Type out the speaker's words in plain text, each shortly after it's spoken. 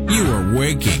You are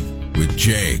waking with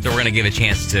Jake. So we're going to give a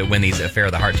chance to win these Affair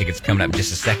of the Heart tickets coming up in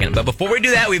just a second. But before we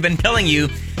do that, we've been telling you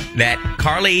that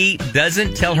Carly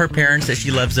doesn't tell her parents that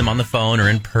she loves them on the phone or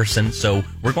in person. So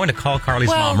we're going to call Carly's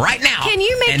mom right now. Can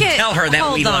you make and it? tell her that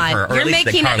hold we on. love her. Or You're at least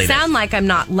making that Carly it sound does. like I'm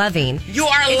not loving. You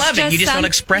are It's loving. You just don't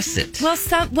express it.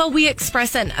 Well, we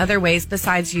express it in other ways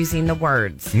besides using the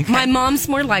words. Okay. My mom's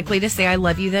more likely to say I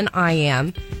love you than I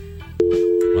am.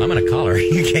 Well, I'm going to call her.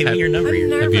 You gave me your number.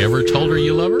 Have you ever told her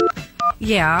you love her?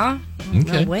 Yeah. I don't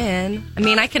know Okay. when. I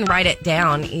mean, I can write it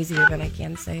down easier than I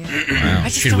can say it. Wow. I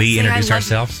just Should don't we say I introduce love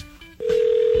ourselves?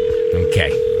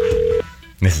 Okay.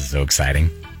 This is so exciting.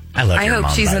 I love I your hope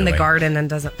mom, she's by in the way. garden and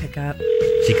doesn't pick up.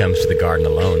 She comes to the garden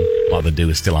alone while the dew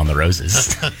is still on the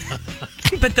roses.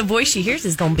 But the voice she hears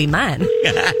is going to be mine.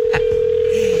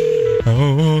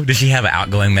 Oh, does she have an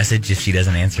outgoing message if she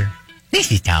doesn't answer?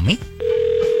 This is Tommy.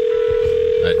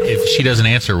 If she doesn't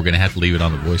answer, we're going to have to leave it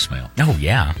on the voicemail. Oh,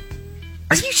 yeah.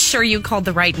 Are you sure you called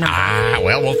the right number?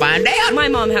 Well, we'll find out. My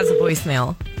mom has a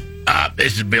voicemail.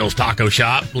 This is Bill's Taco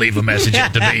Shop. Leave a message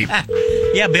at the beep.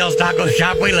 Yeah, Bill's Taco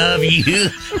Shop, we love you.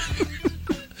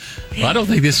 Well, I don't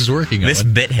think this is working. This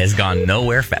Owen. bit has gone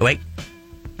nowhere fast. Wait.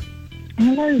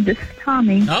 Hello, this is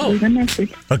Tommy. Oh. Leave a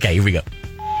message. Okay, here we go.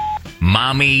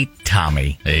 Mommy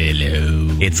Tommy.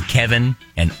 Hello. It's Kevin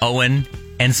and Owen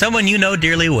and someone you know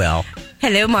dearly well.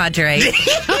 Hello, Madre.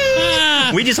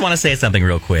 We just want to say something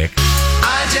real quick.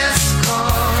 I just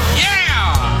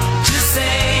called to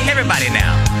say Everybody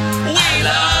now. we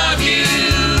love you.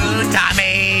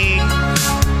 Tommy.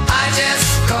 I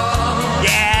just called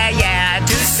Yeah,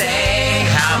 to say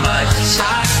how much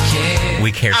I care.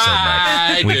 We care so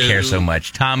much. We care so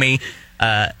much. Tommy,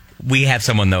 we have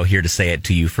someone, though, here to say it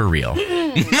to you for real.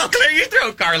 No, clear your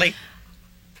throat, Carly.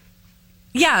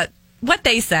 Yeah, what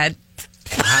they said.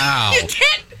 Wow.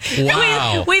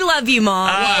 Wow. We love you, Mom.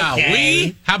 Wow. Okay.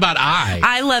 We? How about I?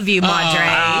 I love you, Madre.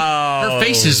 Her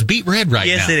face is beet red right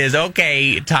Yes, now. it is.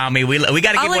 Okay, Tommy. We got to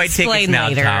give I'll away tickets explain now,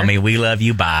 later. Tommy. We love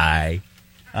you. Bye.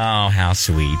 Oh, how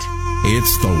sweet.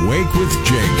 It's the Wake with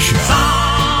Jake show.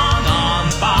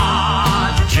 On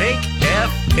spot, Jake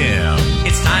FM.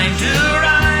 It's time to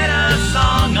write a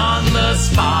song on the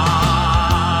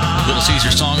spot. Little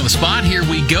Caesar song on the spot. Here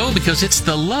we go because it's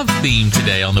the love theme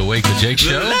today on the Wake with Jake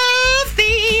show. Love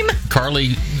theme.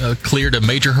 Carly cleared a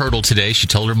major hurdle today. She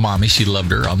told her mommy she loved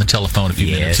her on the telephone a few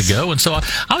minutes ago. And so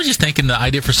I was just thinking the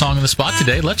idea for song on the spot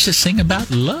today, let's just sing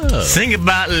about love. Sing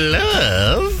about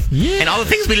love. Yeah. And all the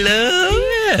things we love.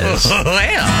 Yes.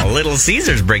 Well, Little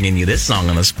Caesar's bringing you this song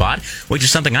on the spot, which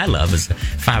is something I love, is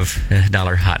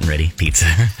 $5 hot and ready pizza.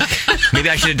 Maybe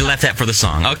I should have left that for the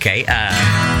song. Okay.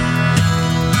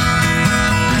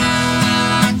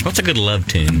 What's a good love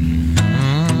tune?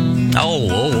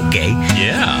 Oh, okay.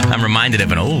 Yeah. I'm reminded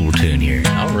of an old tune here.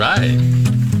 All right.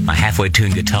 My halfway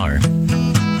tuned guitar.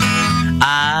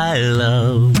 I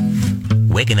love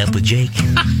waking up with Jake,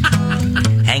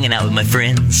 hanging out with my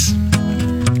friends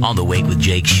on the Wake with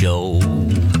Jake show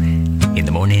in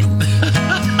the morning.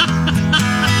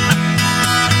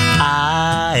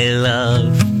 I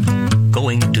love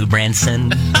going to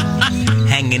Branson,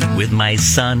 hanging with my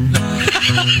son,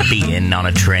 being on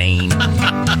a train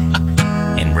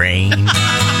and rain.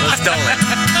 Stole it.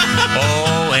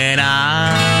 Oh, and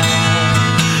I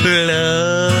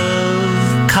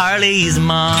love Carly's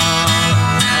mom.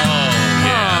 Oh,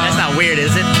 yeah. That's not weird,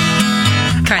 is it?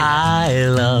 Kind of. I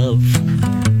love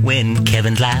when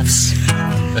Kevin laughs.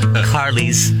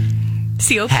 Carly's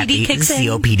COPD happy. kicks in.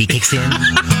 COPD kicks in.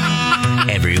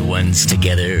 Everyone's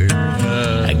together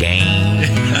again.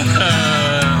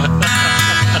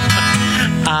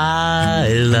 I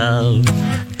love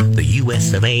the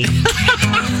US of A.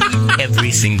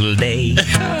 Every single day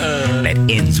that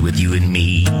ends with you and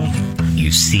me.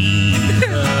 You see.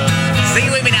 Sing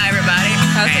it with me now, everybody.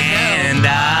 How's it go? And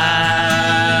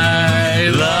I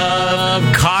love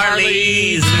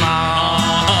Carly's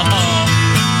mom.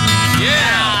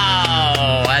 Yeah.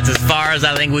 Oh, that's as far as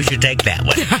I think we should take that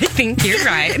one. I think you're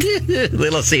right.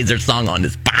 Little Caesar song on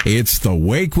this spot. It's the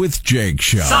Wake with Jake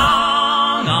show.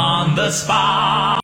 Song on the spot.